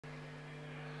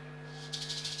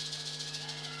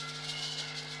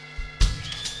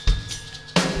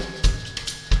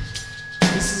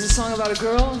song about a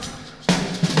girl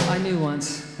I knew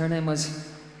once. Her name was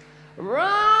Rosalee.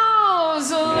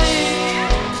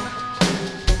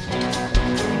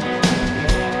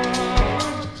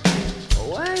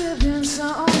 Where you been so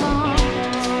long?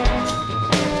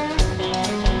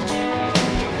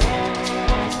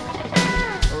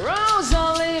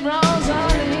 Rosalee,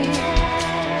 Rosalee.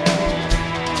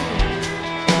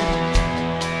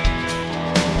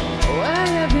 Where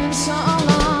you been so long?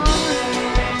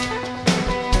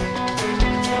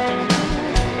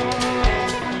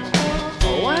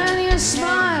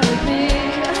 Smile at me.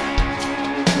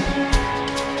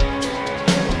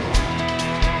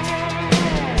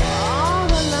 All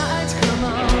the lights come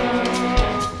on.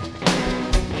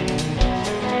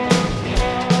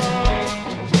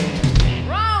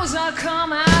 Rosa,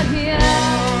 come out here.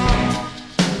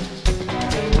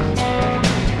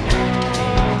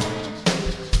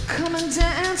 Come and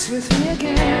dance with me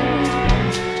again.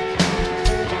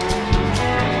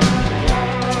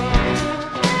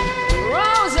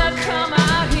 Come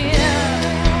out here.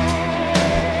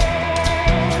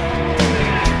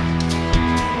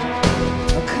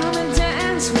 Come and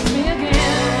dance with me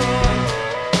again.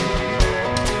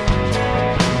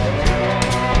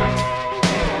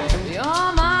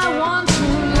 You're my one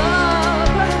true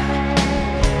love.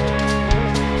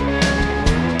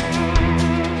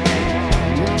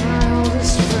 You're my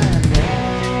oldest friend.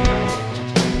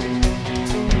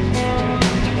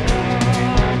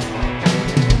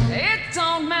 It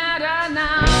don't matter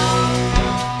now.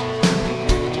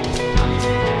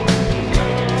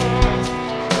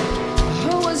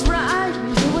 Who was right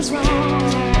and who was wrong?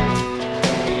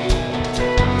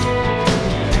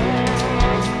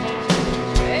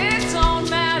 It don't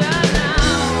matter now.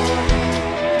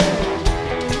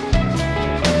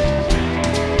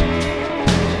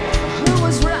 Who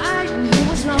was right and who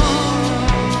was wrong?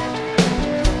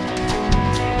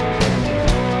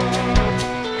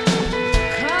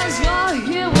 'Cause you're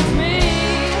here with me.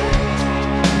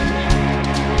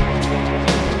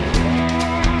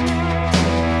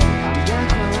 I'm back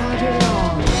where I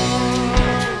belong.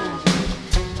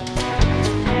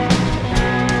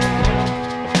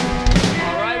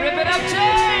 All right, rip it up,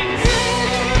 James.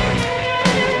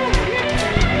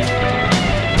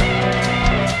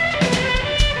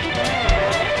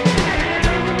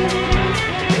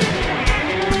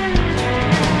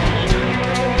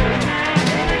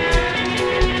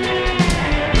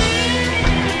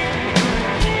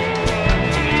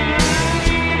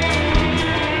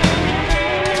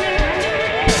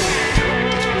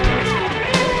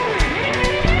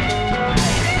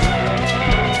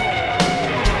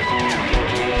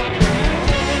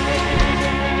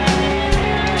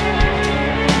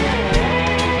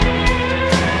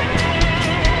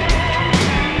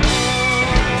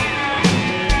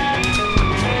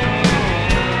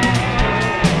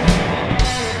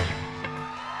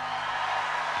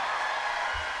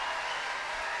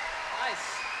 Nice.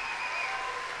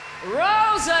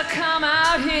 Rosa, come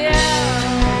out here.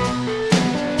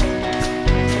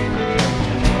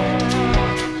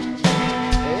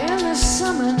 In the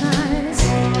summer nights,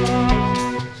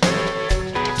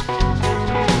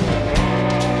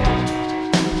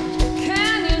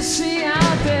 can you see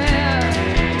out there?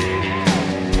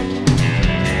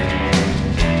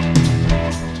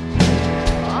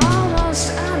 Almost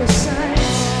out of sight.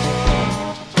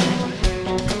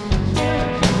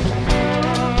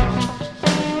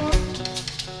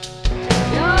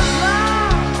 Your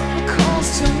love calls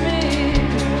to me.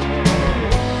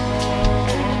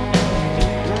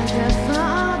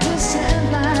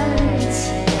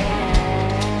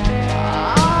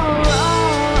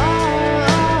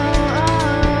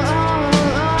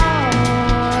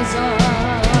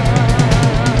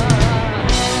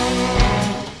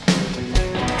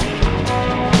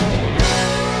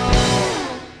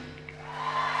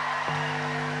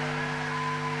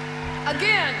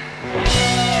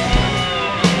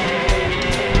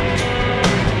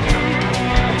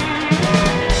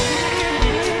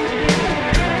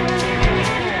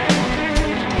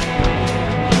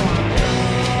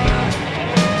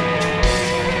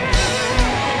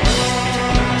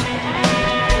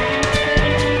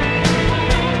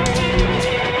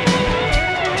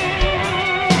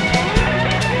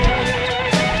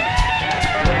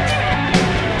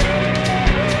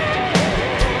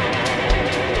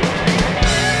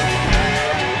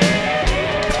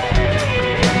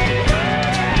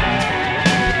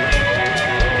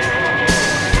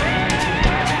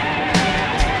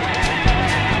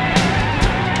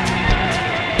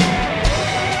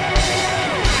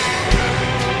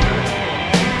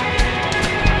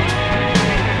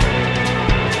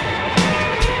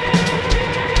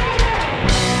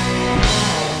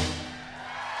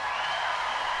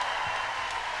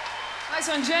 Nice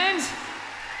one, James.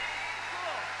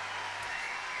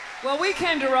 Well, we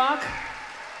came to rock.